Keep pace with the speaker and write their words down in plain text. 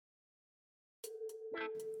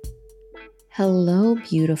Hello,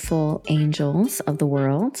 beautiful angels of the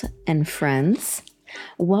world and friends.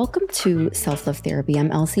 Welcome to Self Love Therapy.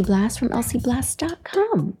 I'm Elsie Blast from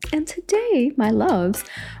elsieblast.com. And today, my loves,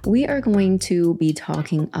 we are going to be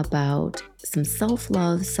talking about some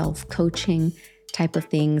self-love, self-coaching type of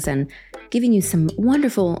things and giving you some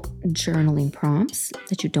wonderful journaling prompts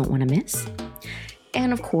that you don't want to miss.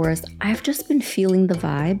 And of course, I've just been feeling the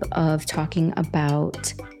vibe of talking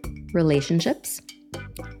about relationships,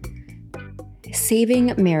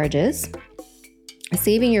 saving marriages,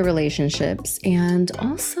 saving your relationships, and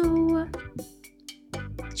also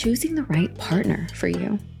choosing the right partner for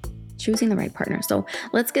you. Choosing the right partner. So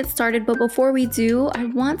let's get started. But before we do, I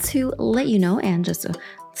want to let you know, and just a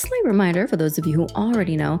slight reminder for those of you who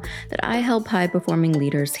already know, that I help high-performing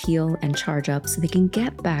leaders heal and charge up so they can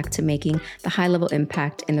get back to making the high-level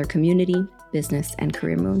impact in their community, business, and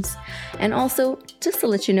career moves. And also, just to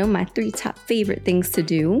let you know, my 3 top favorite things to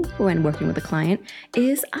do when working with a client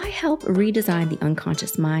is I help redesign the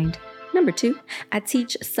unconscious mind. Number 2, I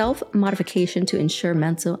teach self-modification to ensure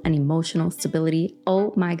mental and emotional stability.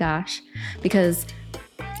 Oh my gosh. Because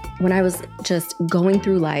when I was just going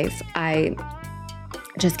through life, I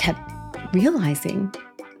just kept realizing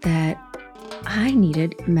that I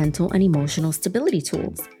needed mental and emotional stability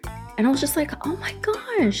tools. And I was just like, oh my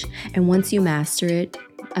gosh. And once you master it,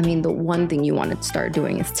 I mean, the one thing you want to start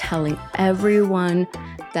doing is telling everyone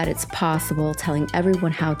that it's possible, telling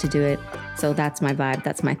everyone how to do it. So that's my vibe.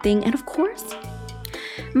 That's my thing. And of course,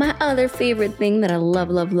 my other favorite thing that I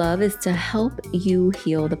love is to help you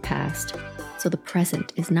heal the past so the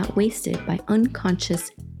present is not wasted by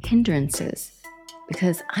unconscious hindrances.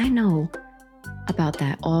 Because I know about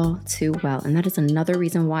that all too well. And that is another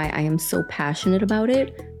reason why I am so passionate about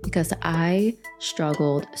it, because I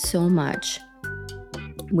struggled so much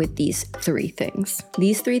with these 3 things.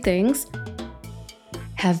 These 3 things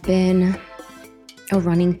have been a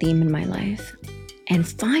running theme in my life. And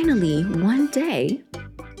finally, one day,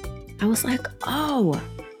 I was like, oh,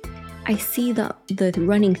 I see the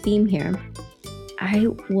running theme here.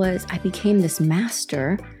 I became this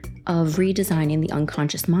master of redesigning the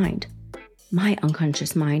unconscious mind, my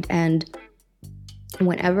unconscious mind. And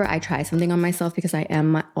whenever I try something on myself, because I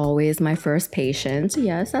am always my first patient,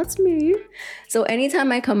 yes, that's me. So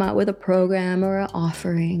anytime I come out with a program or an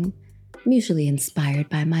offering, I'm usually inspired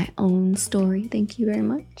by my own story. Thank you very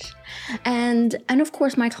much. And of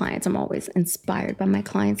course, my clients, I'm always inspired by my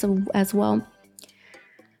clients as well.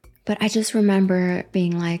 But I just remember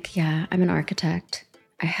being like, yeah, I'm an architect.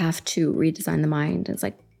 I have to redesign the mind. It's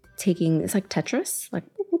like Tetris, like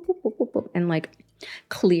boop, boop, boop, boop, boop, boop, and like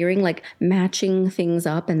clearing, like matching things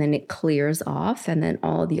up, and then it clears off, and then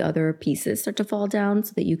all the other pieces start to fall down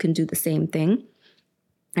so that you can do the same thing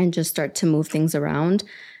and just start to move things around.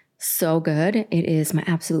 So good. It is my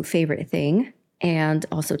absolute favorite thing. And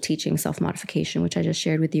also teaching self-modification, which I just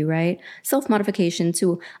shared with you, right? Self-modification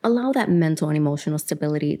to allow that mental and emotional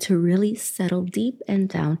stability to really settle deep and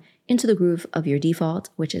down into the groove of your default,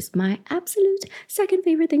 which is my absolute second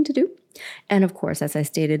favorite thing to do. And of course, as I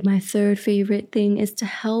stated, my third favorite thing is to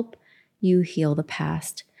help you heal the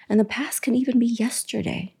past. And the past can even be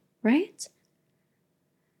yesterday, right?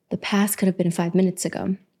 The past could have been 5 minutes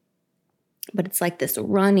ago. But it's like this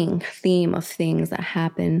running theme of things that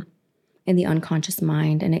happen in the unconscious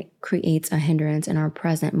mind, and it creates a hindrance in our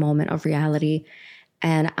present moment of reality.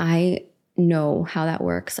 And I know how that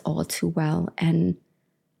works all too well. And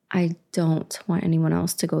I don't want anyone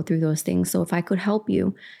else to go through those things. So if I could help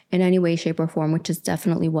you in any way, shape, or form, which is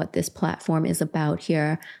definitely what this platform is about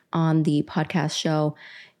here on the podcast show,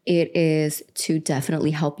 it is to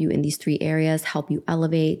definitely help you in these 3 areas, help you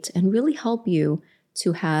elevate, and really help you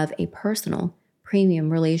to have a personal,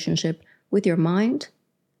 premium relationship with your mind,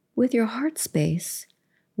 with your heart space,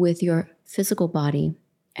 with your physical body,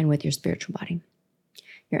 and with your spiritual body,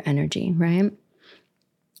 your energy, right?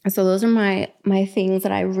 So those are my things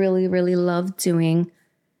that I really, really love doing.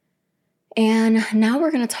 And now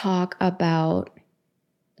we're going to talk about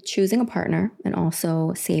choosing a partner and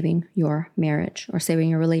also saving your marriage or saving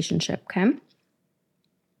your relationship, okay?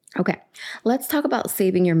 Okay, let's talk about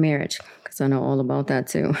saving your marriage, because I know all about that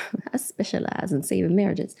too. I specialize in saving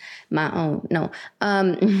marriages. My own, no.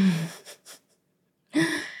 Oh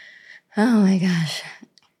my gosh.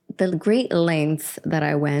 The great lengths that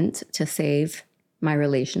I went to save my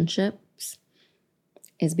relationships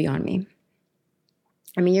is beyond me.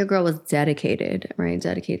 I mean, your girl was dedicated, right?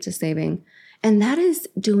 Dedicated to saving. And that is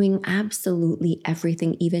doing absolutely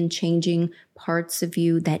everything, even changing parts of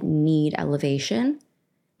you that need elevation.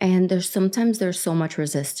 And there's so much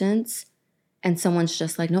resistance. and someone's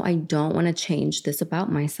just like, no, I don't want to change this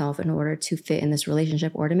about myself in order to fit in this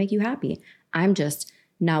relationship or to make you happy. I'm just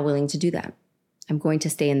not willing to do that. I'm going to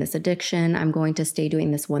stay in this addiction. I'm going to stay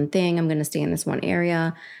doing this one thing. I'm going to stay in this one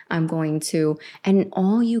area. And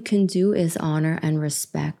all you can do is honor and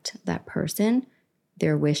respect that person,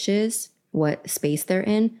 their wishes, what space they're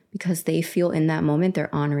in, because they feel in that moment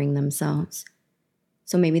they're honoring themselves.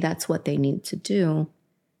 So maybe that's what they need to do.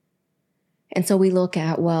 And so we look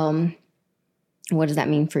at, well, what does that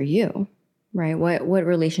mean for you, right? What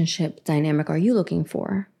relationship dynamic are you looking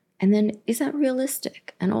for? And then is that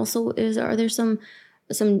realistic? And also, are there some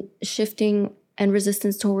shifting and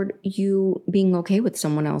resistance toward you being okay with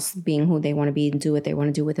someone else being who they want to be and do what they want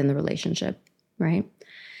to do within the relationship, right?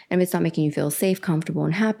 And if it's not making you feel safe, comfortable,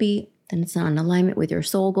 and happy, then it's not in alignment with your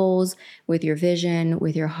soul goals, with your vision,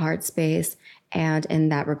 with your heart space. And in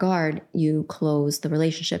that regard, you close the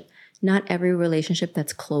relationship. Not every relationship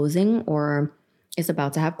that's closing or is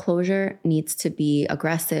about to have closure needs to be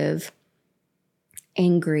aggressive,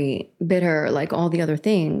 angry, bitter, like all the other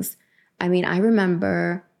things. I mean, I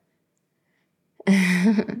remember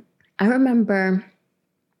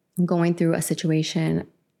going through a situation,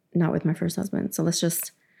 not with my first husband. So let's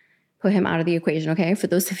just put him out of the equation, okay? For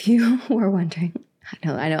those of you who are wondering,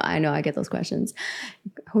 I know, I get those questions.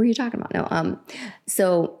 Who are you talking about? No,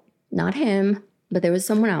 so not him, but there was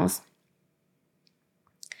someone else.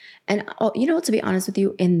 And to be honest with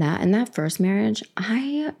you, in that first marriage,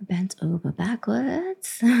 I bent over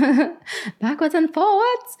backwards, backwards and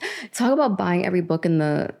forwards. Talk about buying every book in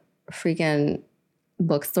the freaking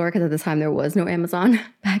bookstore, because at the time there was no Amazon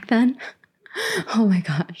back then. Oh my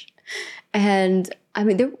gosh. And I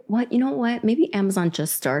mean, maybe Amazon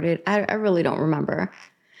just started. I really don't remember.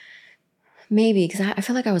 Maybe, because I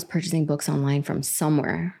feel like I was purchasing books online from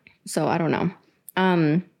somewhere. So I don't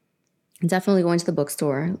know. Definitely going to the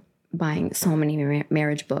bookstore, buying so many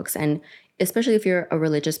marriage books. And especially if you're a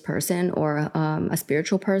religious person or a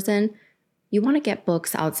spiritual person, you want to get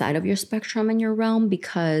books outside of your spectrum and your realm,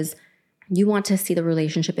 because you want to see the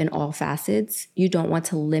relationship in all facets. You don't want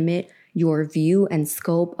to limit your view and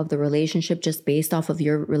scope of the relationship just based off of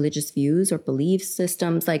your religious views or belief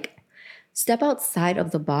systems. Like, step outside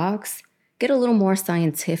of the box, get a little more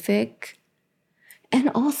scientific, and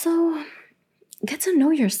also get to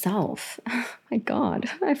know yourself. Oh my God,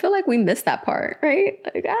 I feel like we missed that part, right?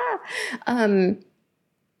 Like,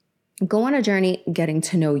 go on a journey getting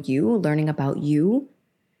to know you, learning about you,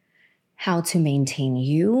 how to maintain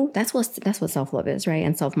you. That's what self-love is, right?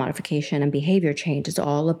 And self-modification and behavior change is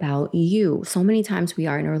all about you. So many times we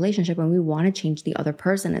are in a relationship and we want to change the other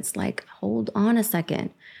person. It's like, hold on a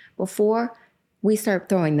second. Before we start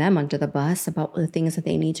throwing them under the bus about the things that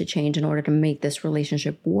they need to change in order to make this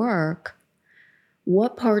relationship work,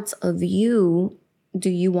 what parts of you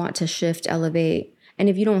do you want to shift, elevate? And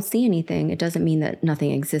if you don't see anything, it doesn't mean that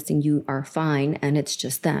nothing exists and you are fine and it's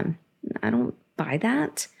just them. I don't buy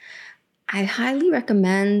that. I highly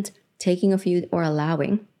recommend taking a few, or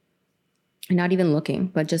allowing, not even looking,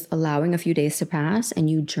 but just allowing a few days to pass, and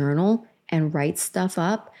you journal and write stuff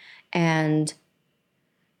up and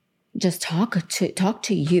just talk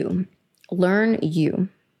to you, learn you,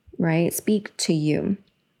 right? Speak to you.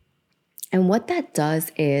 And what that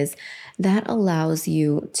does is that allows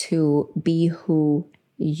you to be who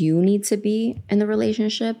you need to be in the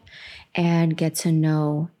relationship and get to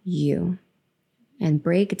know you and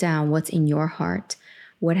break down what's in your heart,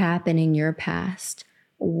 what happened in your past,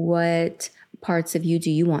 what parts of you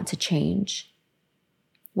do you want to change?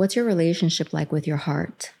 What's your relationship like with your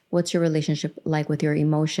heart? What's your relationship like with your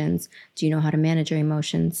emotions? Do you know how to manage your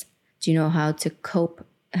emotions? Do you know how to cope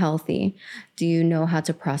healthy? Do you know how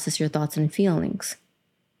to process your thoughts and feelings?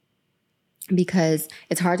 Because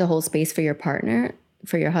it's hard to hold space for your partner,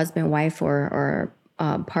 for your husband, wife, or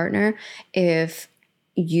partner, if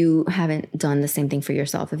you haven't done the same thing for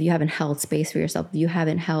yourself, if you haven't held space for yourself, if you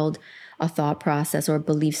haven't held a thought process or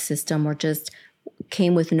belief system, or just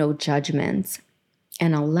came with no judgments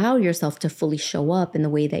and allow yourself to fully show up in the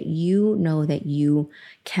way that you know that you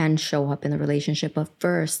can show up in the relationship. But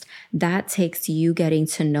first, that takes you getting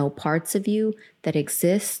to know parts of you that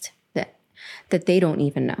exist that they don't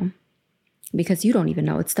even know, because you don't even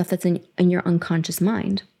know. It's stuff that's in your unconscious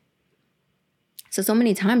mind. So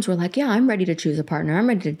many times we're like, yeah, I'm ready to choose a partner. I'm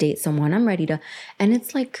ready to date someone. And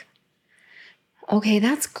it's like, okay,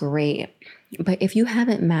 that's great. But if you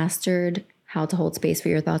haven't mastered how to hold space for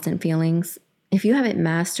your thoughts and feelings, if you haven't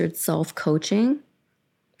mastered self-coaching,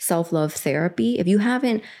 self-love therapy, if you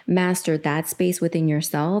haven't mastered that space within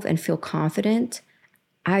yourself and feel confident,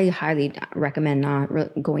 I highly recommend not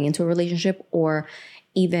going into a relationship, or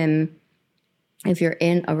even if you're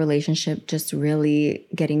in a relationship, just really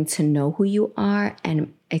getting to know who you are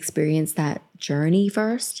and experience that journey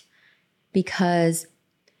first, because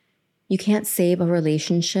you can't save a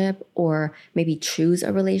relationship or maybe choose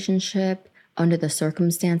a relationship under the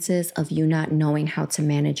circumstances of you not knowing how to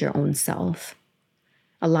manage your own self.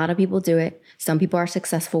 A lot of people do it. Some people are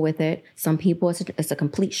successful with it. Some people, it's a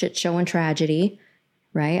complete shit show and tragedy,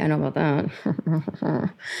 right? I know about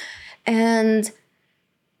that. And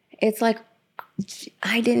it's like,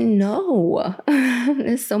 I didn't know.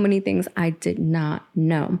 There's so many things I did not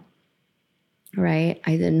know, right?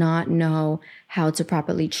 I did not know how to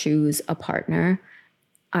properly choose a partner.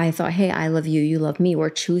 I thought, hey, I love you, you love me. We're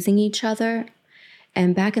choosing each other.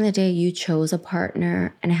 And back in the day, you chose a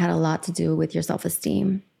partner, and it had a lot to do with your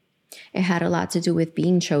self-esteem. It had a lot to do with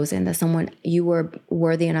being chosen, that someone, you were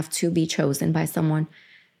worthy enough to be chosen by someone.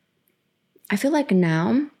 I feel like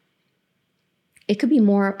now it could be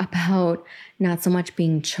more about not so much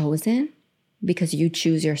being chosen because you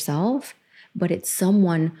choose yourself, but it's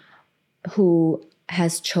someone who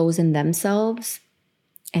has chosen themselves.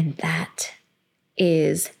 And that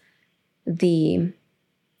is the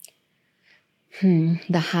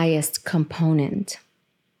highest component.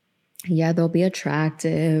 Yeah, they'll be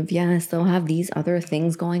attractive. Yes, they'll have these other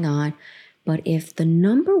things going on. But if the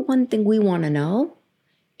number one thing we want to know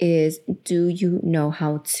is, do you know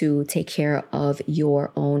how to take care of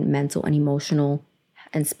your own mental and emotional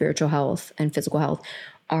and spiritual health and physical health?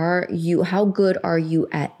 How good are you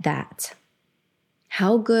at that?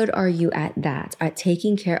 How good are you at that, at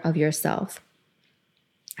taking care of yourself?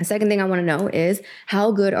 The second thing I want to know is,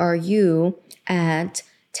 how good are you at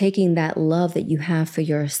taking that love that you have for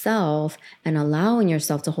yourself and allowing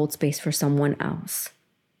yourself to hold space for someone else?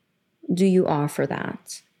 Do you offer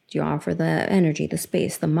that? Do you offer the energy, the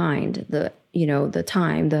space, the mind, the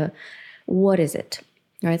time, what is it?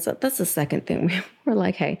 All right. So that's the second thing. We're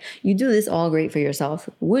like, hey, you do this all great for yourself.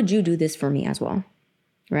 Would you do this for me as well?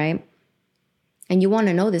 Right. And you want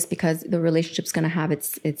to know this because the relationship's going to have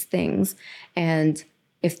its things. And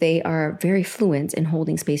if they are very fluent in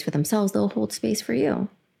holding space for themselves, they'll hold space for you.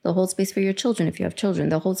 They'll hold space for your children if you have children.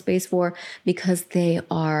 They'll hold space because they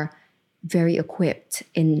are very equipped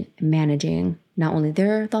in managing not only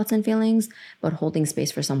their thoughts and feelings, but holding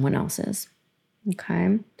space for someone else's.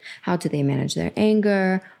 Okay. How do they manage their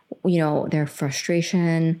anger, their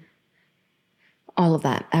frustration, all of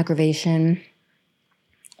that, aggravation,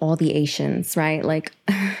 all the Asians, right? Like,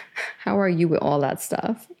 how are you with all that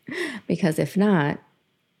stuff? Because if not,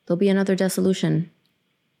 there'll be another dissolution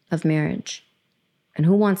of marriage. And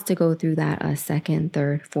who wants to go through that a second,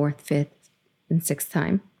 third, fourth, fifth, and sixth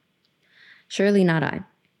time? Surely not I,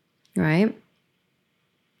 right?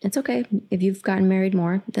 It's okay if you've gotten married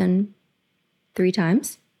more than 3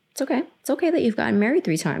 times. It's okay. It's okay that you've gotten married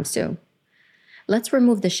 3 times too. Let's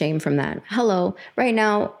remove the shame from that. Hello, right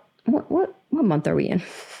now, what month are we in?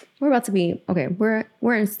 We're about to be, okay,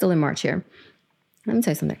 we're still in March here. Let me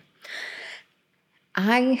tell you something.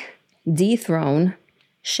 I dethrone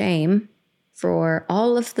shame for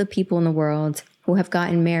all of the people in the world who have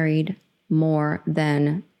gotten married more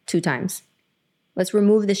than 2 times. Let's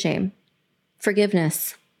remove the shame.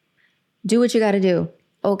 Forgiveness. Do what you got to do.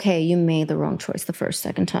 Okay, you made the wrong choice the first,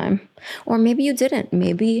 second time. Or maybe you didn't.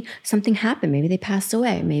 Maybe something happened. Maybe they passed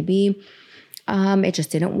away. Maybe it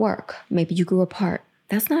just didn't work. Maybe you grew apart.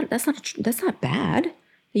 That's not bad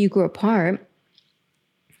that you grew apart.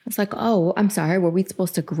 It's like, oh, I'm sorry. Were we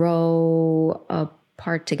supposed to grow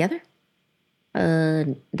apart together?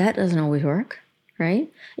 That doesn't always work,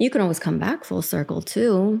 right? You can always come back full circle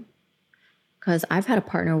too. Because I've had a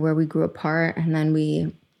partner where we grew apart and then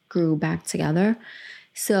we grew back together.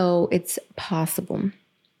 So it's possible.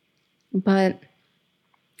 But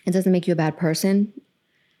it doesn't make you a bad person.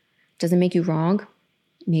 It doesn't make you wrong.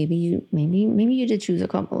 Maybe you did choose a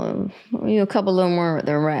couple of them were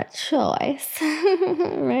the right choice.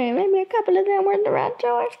 Right? Maybe a couple of them weren't the right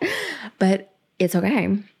choice. But it's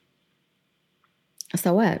okay.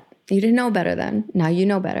 So what? You didn't know better then. Now you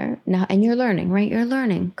know better. Now, and you're learning, right? You're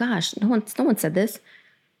learning. Gosh, no one said this.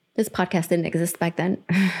 This podcast didn't exist back then.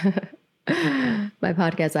 My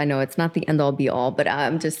podcast, I know it's not the end all be all, but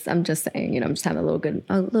I'm just saying, I'm just having a little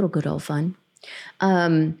good old fun.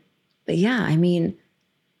 But yeah, I mean,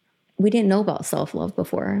 we didn't know about self-love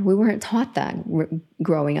before. We weren't taught that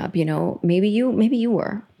growing up, maybe you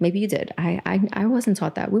were, maybe you did. I wasn't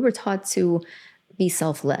taught that. We were taught to be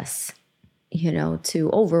selfless, to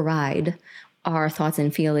override our thoughts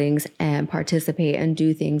and feelings and participate and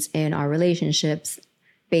do things in our relationships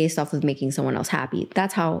based off of making someone else happy.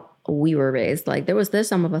 That's how we were raised. Like there's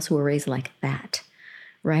some of us who were raised like that,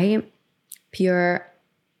 right? Pure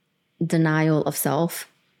denial of self,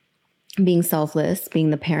 being selfless, being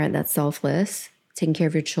the parent that's selfless, taking care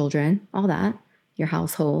of your children, all that, your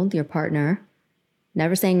household, your partner,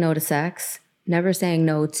 never saying no to sex, never saying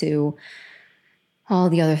no to all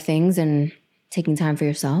the other things and taking time for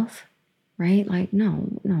yourself, right? Like, no.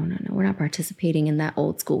 We're not participating in that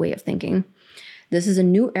old school way of thinking. This is a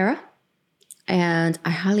new era, and I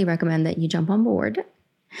highly recommend that you jump on board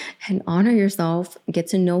and honor yourself, get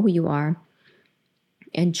to know who you are,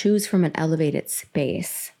 and choose from an elevated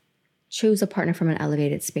space. Choose a partner from an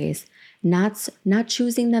elevated space, not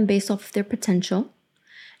choosing them based off of their potential,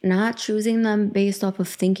 not choosing them based off of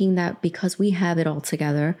thinking that because we have it all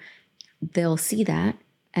together, they'll see that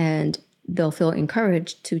and they'll feel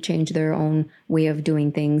encouraged to change their own way of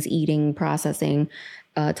doing things, eating, processing,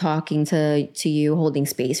 talking to you, holding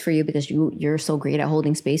space for you because you're so great at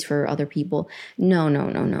holding space for other people. No.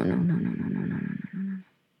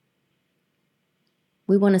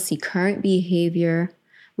 We want to see current behavior.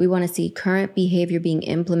 We want to see current behavior being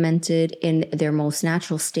implemented in their most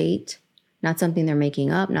natural state, not something they're making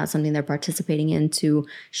up, not something they're participating in to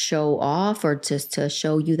show off or just to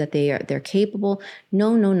show you that they're capable.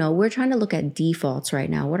 No. We're trying to look at defaults right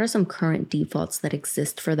now. What are some current defaults that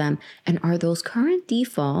exist for them? And are those current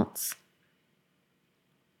defaults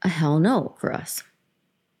a hell no for us?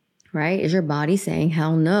 Right? Is your body saying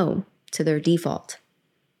hell no to their default?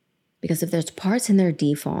 Because if there's parts in their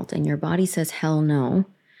default and your body says hell no,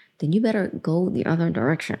 then you better go the other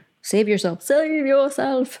direction. Save yourself. Save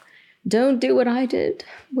yourself. Don't do what I did.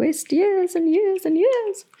 Waste years and years and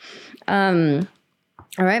years.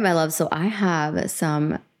 All right, my love. So I have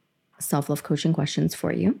some self-love coaching questions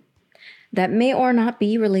for you that may or not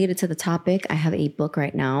be related to the topic. I have a book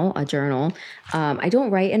right now, a journal. I don't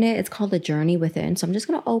write in it. It's called A Journey Within. So I'm just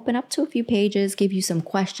going to open up to a few pages, give you some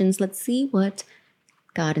questions. Let's see what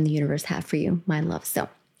God and the universe have for you, my love. So I'm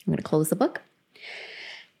going to close the book.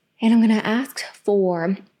 And I'm going to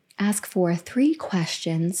ask for 3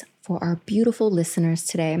 questions for our beautiful listeners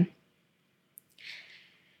today.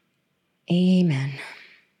 Amen.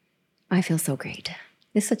 I feel so great.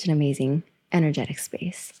 It's such an amazing, energetic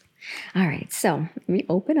space. All right, so let me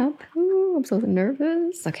open up. Ooh, I'm so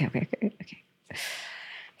nervous. Okay.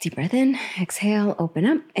 Deep breath in, exhale, open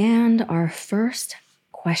up. And our first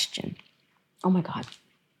question. Oh my God.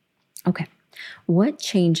 Okay. What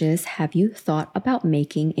changes have you thought about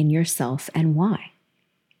making in yourself and why?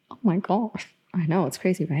 Oh my gosh. I know, it's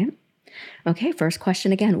crazy, right? Okay, first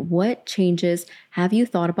question again. What changes have you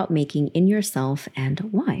thought about making in yourself and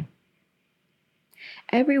why?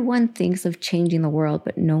 Everyone thinks of changing the world,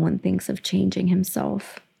 but no one thinks of changing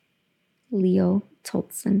himself. Leo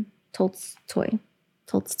Tolstoy.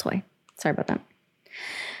 Sorry about that.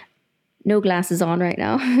 No glasses on right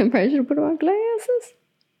now. I probably should put on glasses.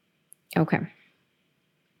 Okay.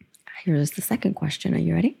 Here's the second question. Are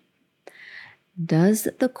you ready? Does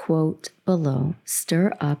the quote below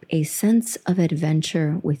stir up a sense of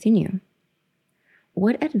adventure within you?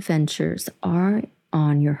 What adventures are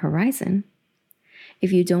on your horizon?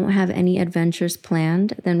 If you don't have any adventures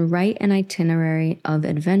planned, then write an itinerary of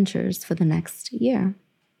adventures for the next year.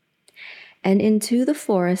 And into the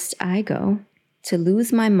forest I go to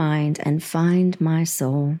lose my mind and find my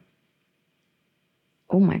soul.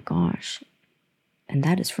 Oh my gosh. And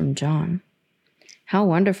that is from John. How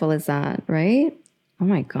wonderful is that, right? Oh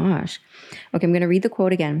my gosh. Okay, I'm going to read the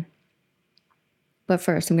quote again. But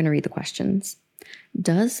first, I'm going to read the questions.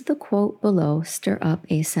 Does the quote below stir up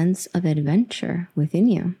a sense of adventure within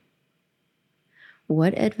you?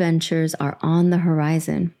 What adventures are on the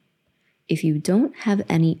horizon? If you don't have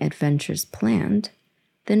any adventures planned,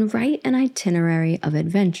 then write an itinerary of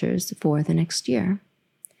adventures for the next year.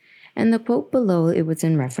 And the quote below it was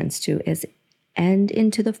in reference to is, "And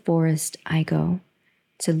into the forest I go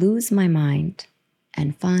to lose my mind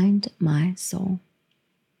and find my soul."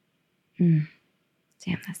 Damn,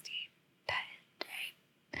 that's deep.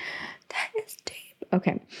 That is deep.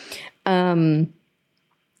 Okay.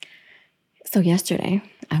 So yesterday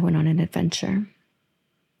I went on an adventure.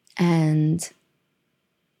 And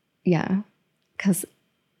yeah, because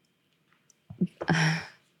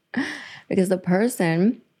the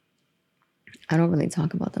person, I don't really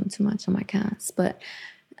talk about them too much on my cast, but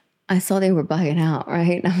I saw they were bugging out,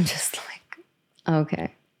 right? And I'm just like,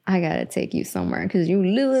 okay, I gotta take you somewhere because you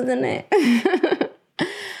losing it.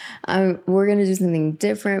 We're gonna do something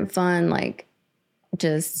different, fun, like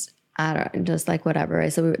just like whatever.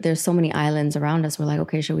 Right? So there's so many islands around us. We're like,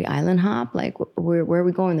 okay, should we island hop? Like, where are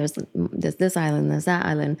we going? There's this island, there's that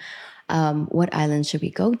island. What island should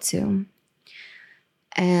we go to?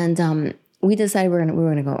 And we decided we were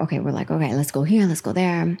gonna go. Okay, we're like, okay, let's go here, let's go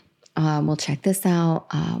there. we'll check this out.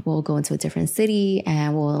 We'll go into a different city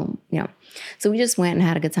and so we just went and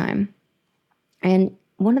had a good time. And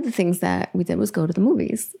one of the things that we did was go to the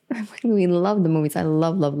movies. We love the movies. I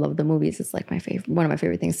love the movies. It's like one of my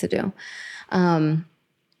favorite things to do. And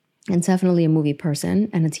definitely a movie person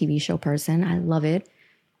and a TV show person. I love it.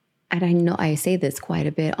 And I know I say this quite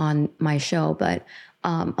a bit on my show, but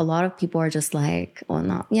a lot of people are just like, for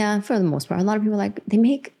the most part, a lot of people they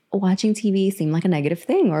make watching TV seem like a negative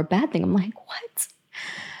thing or a bad thing. I'm like, what?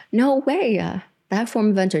 No way. That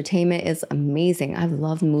form of entertainment is amazing. I've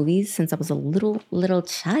loved movies since I was a little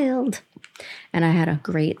child, and I had a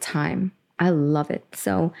great time. I love it.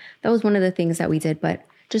 So that was one of the things that we did, but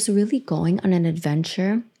just really going on an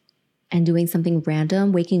adventure and doing something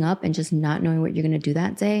random, waking up and just not knowing what you're going to do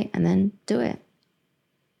that day, and then do it.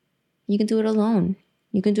 You can do it alone.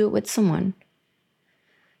 You can do it with someone.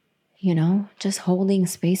 Just holding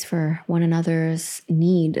space for one another's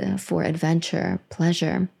need for adventure,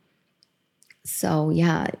 pleasure. So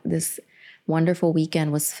yeah, this wonderful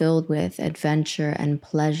weekend was filled with adventure and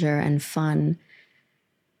pleasure and fun.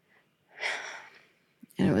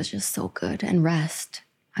 And it was just so good. And rest.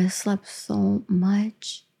 I slept so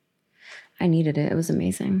much. I needed it. It was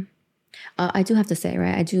amazing. I do have to say,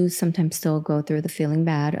 right, I do sometimes still go through the feeling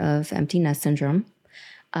bad of empty nest syndrome.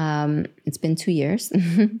 It's been 2 years.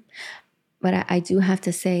 But I do have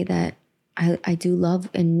to say that I do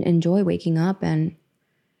love and enjoy waking up and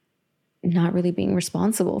not really being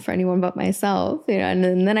responsible for anyone but myself,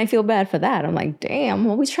 and then I feel bad for that. I'm like, damn, I'm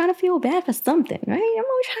always trying to feel bad for something, right? I'm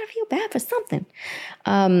always trying to feel bad for something.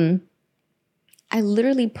 I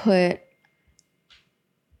literally put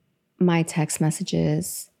my text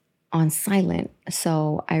messages on silent,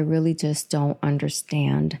 so I really just don't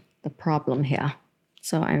understand the problem here.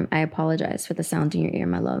 So I apologize for the sound in your ear,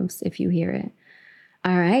 my loves, if you hear it.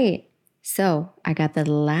 All right, so I got the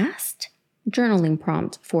last journaling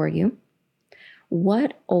prompt for you.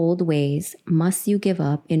 What old ways must you give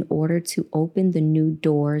up in order to open the new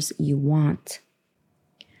doors you want?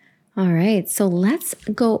 All right, so let's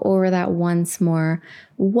go over that once more.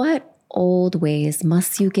 What old ways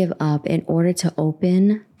must you give up in order to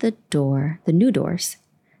open the new doors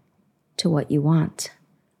to what you want?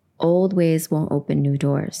 Old ways won't open new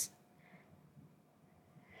doors.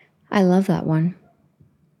 I love that one.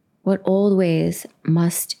 What old ways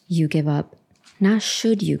must you give up? Not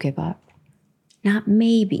should you give up. Not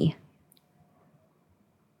maybe.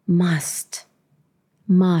 Must.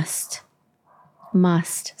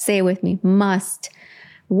 Say it with me. Must.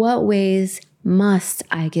 What ways must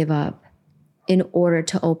I give up in order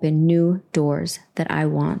to open new doors that I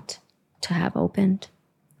want to have opened?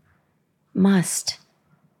 Must.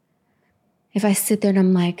 If I sit there and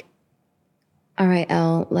I'm like, all right,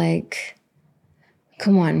 Elle,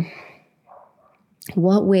 come on.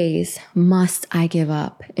 What ways must I give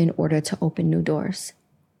up in order to open new doors?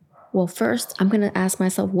 Well, first, I'm going to ask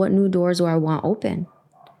myself, what new doors do I want open?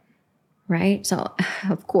 Right? So,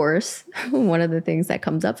 of course, one of the things that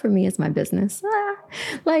comes up for me is my business.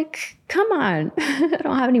 Come on. I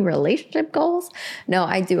don't have any relationship goals. No,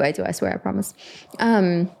 I do. I swear, I promise.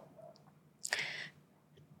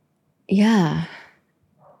 Yeah.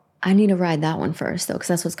 I need to ride that one first, though, because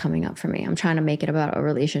that's what's coming up for me. I'm trying to make it about a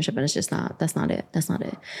relationship, and it's just not. That's not it.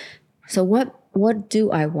 So what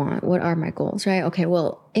do I want? What are my goals, right? Okay,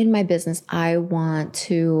 well, in my business, I want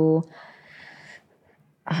to,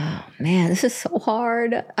 oh man, this is so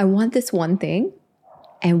hard. I want this one thing,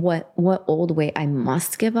 and what old way I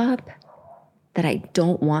must give up that I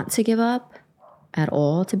don't want to give up at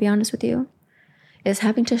all, to be honest with you, is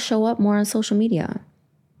having to show up more on social media.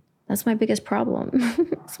 That's my biggest problem.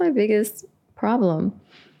 It's my biggest problem.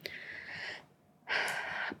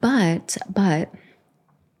 But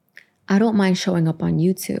I don't mind showing up on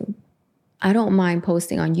YouTube. I don't mind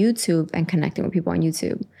posting on YouTube and connecting with people on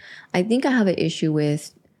YouTube. I think I have an issue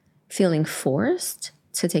with feeling forced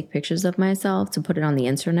to take pictures of myself, to put it on the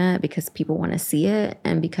internet because people want to see it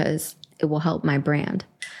and because it will help my brand.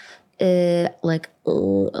 Like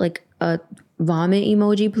a vomit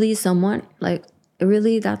emoji, please, someone.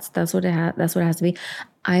 Really, that's what it has to be.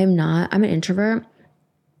 I'm an introvert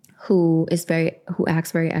who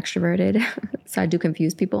acts very extroverted. So I do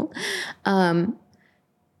confuse people. But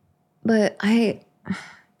I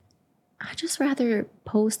just rather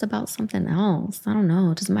post about something else. I don't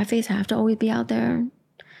know. Does my face have to always be out there?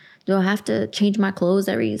 Do I have to change my clothes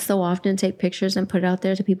every so often, take pictures and put it out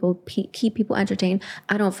there to people, keep people entertained?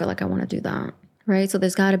 I don't feel like I want to do that, right? So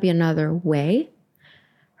there's got to be another way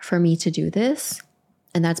for me to do this.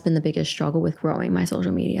 And that's been the biggest struggle with growing my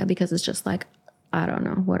social media, because it's just like, I don't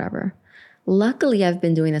know, whatever. Luckily, I've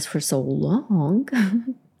been doing this for so long.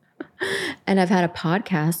 And I've had a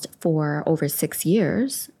podcast for over 6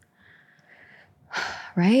 years.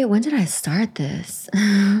 Right? When did I start this?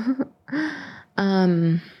 Oh,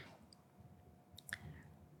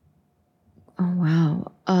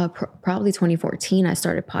 wow. Probably 2014, I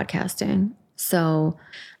started podcasting. So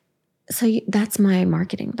that's my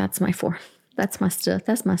marketing. That's my form. That's my stuff.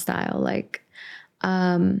 That's my style. Like,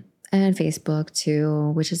 and Facebook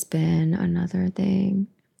too, which has been another thing.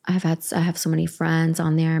 I have so many friends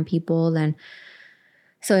on there and people. And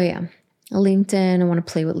so, yeah, LinkedIn, I want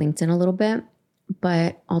to play with LinkedIn a little bit.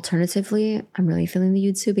 But alternatively, I'm really feeling the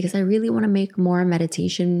YouTube because I really want to make more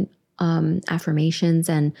meditation affirmations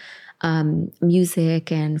and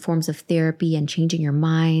music and forms of therapy and changing your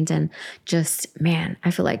mind. And just, man,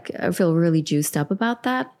 I feel really juiced up about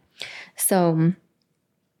that. So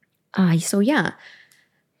yeah,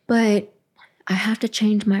 but I have to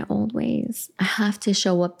change my old ways. I have to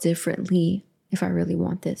show up differently if I really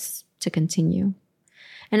want this to continue.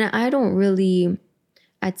 And I don't really,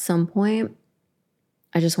 at some point,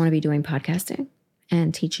 I just want to be doing podcasting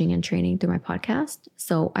and teaching and training through my podcast.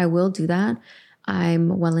 So I will do that.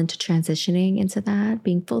 I'm well into transitioning into that,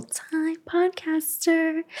 being full-time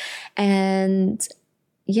podcaster. And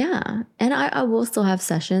yeah, and I will still have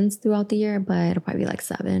sessions throughout the year, but it'll probably be like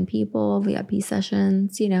 7 people, VIP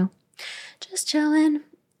sessions, just chilling.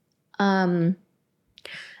 I'm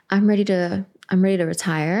ready to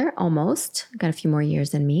retire almost. Got a few more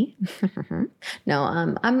years in me. No,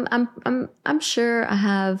 I'm sure I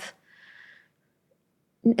have.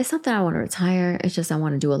 It's not that I want to retire. It's just I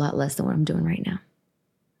want to do a lot less than what I'm doing right now.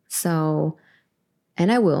 So,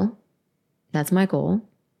 and I will. That's my goal.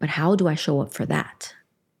 But how do I show up for that?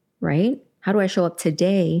 Right? How do I show up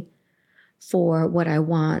today for what I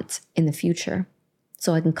want in the future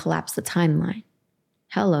so I can collapse the timeline?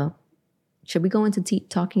 Hello. Should we go into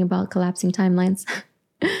talking about collapsing timelines?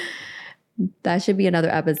 That should be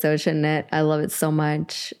another episode, shouldn't it? I love it so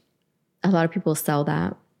much. A lot of people sell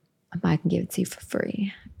that. I can give it to you for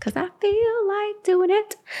free because I feel like doing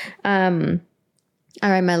it. All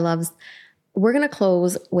right, my loves. We're going to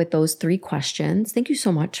close with those 3 questions. Thank you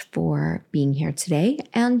so much for being here today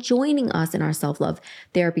and joining us in our self-love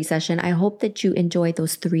therapy session. I hope that you enjoyed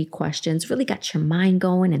those 3 questions, really got your mind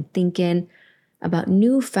going and thinking about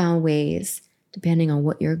newfound ways, depending on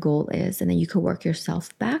what your goal is. And then you could work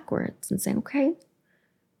yourself backwards and say, okay,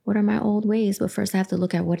 what are my old ways? But first I have to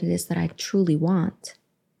look at what it is that I truly want.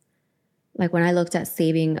 Like when I looked at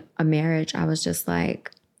saving a marriage, I was just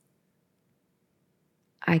like,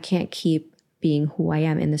 I can't keep being who I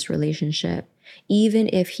am in this relationship. Even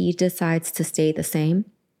if he decides to stay the same,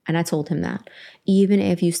 and I told him that, even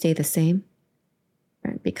if you stay the same,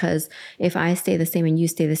 right? Because if I stay the same and you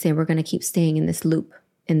stay the same, we're going to keep staying in this loop,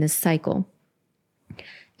 in this cycle.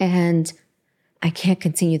 And I can't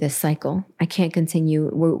continue this cycle. I can't continue.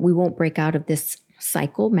 We won't break out of this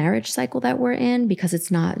cycle, marriage cycle that we're in, because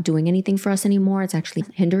it's not doing anything for us anymore. It's actually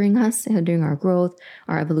hindering us, hindering our growth,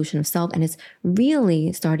 our evolution of self. And it's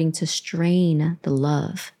really starting to strain the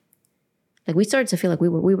love. Like we started to feel like we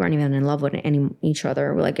weren't even in love with each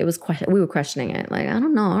other. Like it was, we were questioning it. Like, I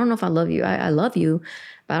don't know if I love you. I love you,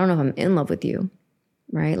 but I don't know if I'm in love with you.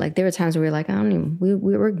 Right? Like there were times where we were like, we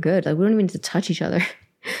were good. Like we don't even need to touch each other.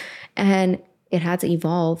 And it had to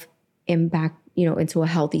evolve back, into a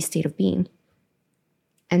healthy state of being.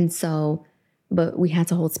 And so, but we had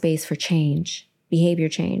to hold space for change, behavior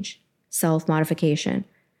change, self-modification.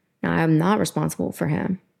 Now, I'm not responsible for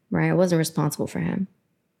him, right? I wasn't responsible for him.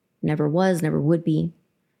 Never was, never would be,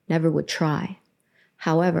 never would try.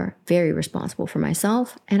 However, very responsible for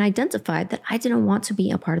myself and identified that I didn't want to be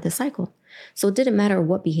a part of the cycle. So it didn't matter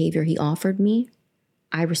what behavior he offered me.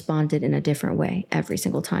 I responded in a different way every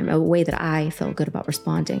single time, a way that I felt good about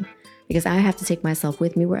responding, because I have to take myself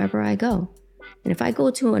with me wherever I go. And if I go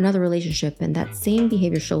to another relationship and that same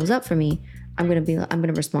behavior shows up for me, I'm going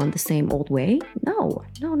to respond the same old way. No.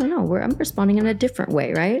 I'm responding in a different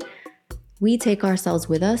way, right? We take ourselves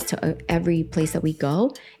with us to every place that we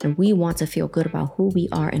go, and we want to feel good about who we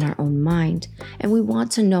are in our own mind. And we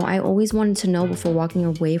want to know, I always wanted to know before walking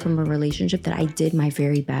away from a relationship that I did my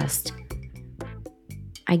very best.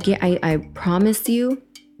 I promise you,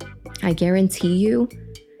 I guarantee you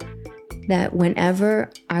that whenever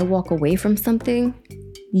I walk away from something,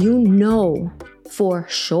 for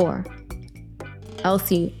sure,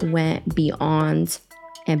 Elsie went beyond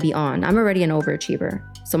and beyond. I'm already an overachiever.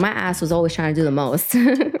 So my ass was always trying to do the most,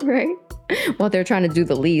 right? While they're trying to do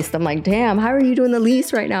the least. I'm like, damn, how are you doing the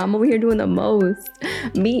least right now? I'm over here doing the most.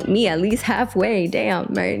 Meet me at least halfway.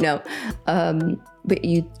 Damn, right? No. But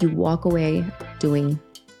you walk away doing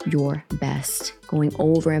your best, going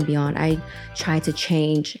over and beyond. I tried to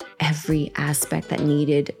change every aspect that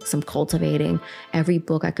needed some cultivating, every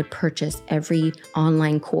book I could purchase, every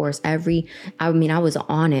online course, I was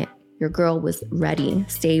on it. Your girl was ready,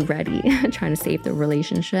 stay ready, trying to save the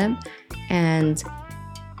relationship.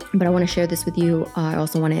 But I want to share this with you. I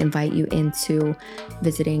also want to invite you into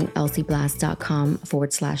visiting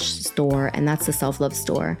elsieblast.com/store. And that's the self-love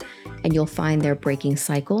store. And you'll find their breaking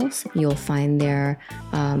cycles. You'll find their,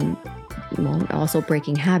 also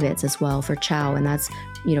breaking habits as well for Chow. And that's,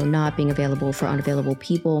 not being available for unavailable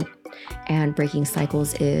people. And breaking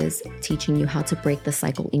cycles is teaching you how to break the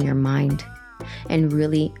cycle in your mind and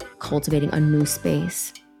really cultivating a new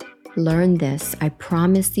space. Learn this. I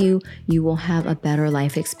promise you, you will have a better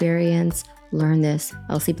life experience. Learn this.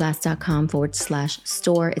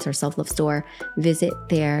 elsieblast.com/store. It's our self-love store. Visit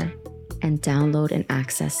there and download and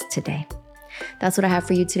access today. That's what I have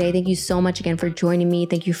for you today. Thank you so much again for joining me.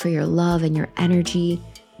 Thank you for your love and your energy.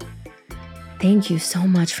 Thank you so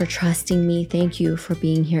much for trusting me. Thank you for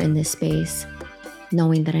being here in this space,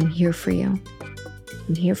 knowing that I'm here for you.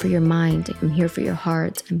 I'm here for your mind. I'm here for your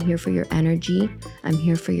heart. I'm here for your energy. I'm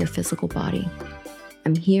here for your physical body.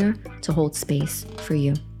 I'm here to hold space for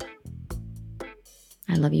you.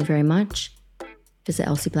 I love you very much. Visit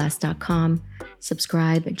elsieblast.com.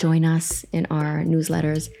 Subscribe. Join us in our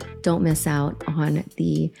newsletters. Don't miss out on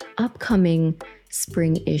the upcoming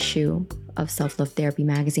spring issue of Self-Love Therapy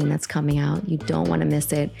magazine that's coming out. You don't want to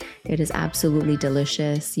miss it. It is absolutely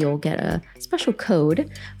delicious. You'll get a special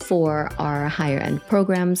code for our higher end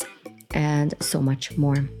programs and so much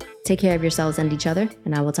more. Take care of yourselves and each other,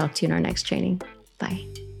 and I will talk to you in our next training.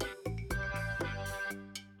 Bye.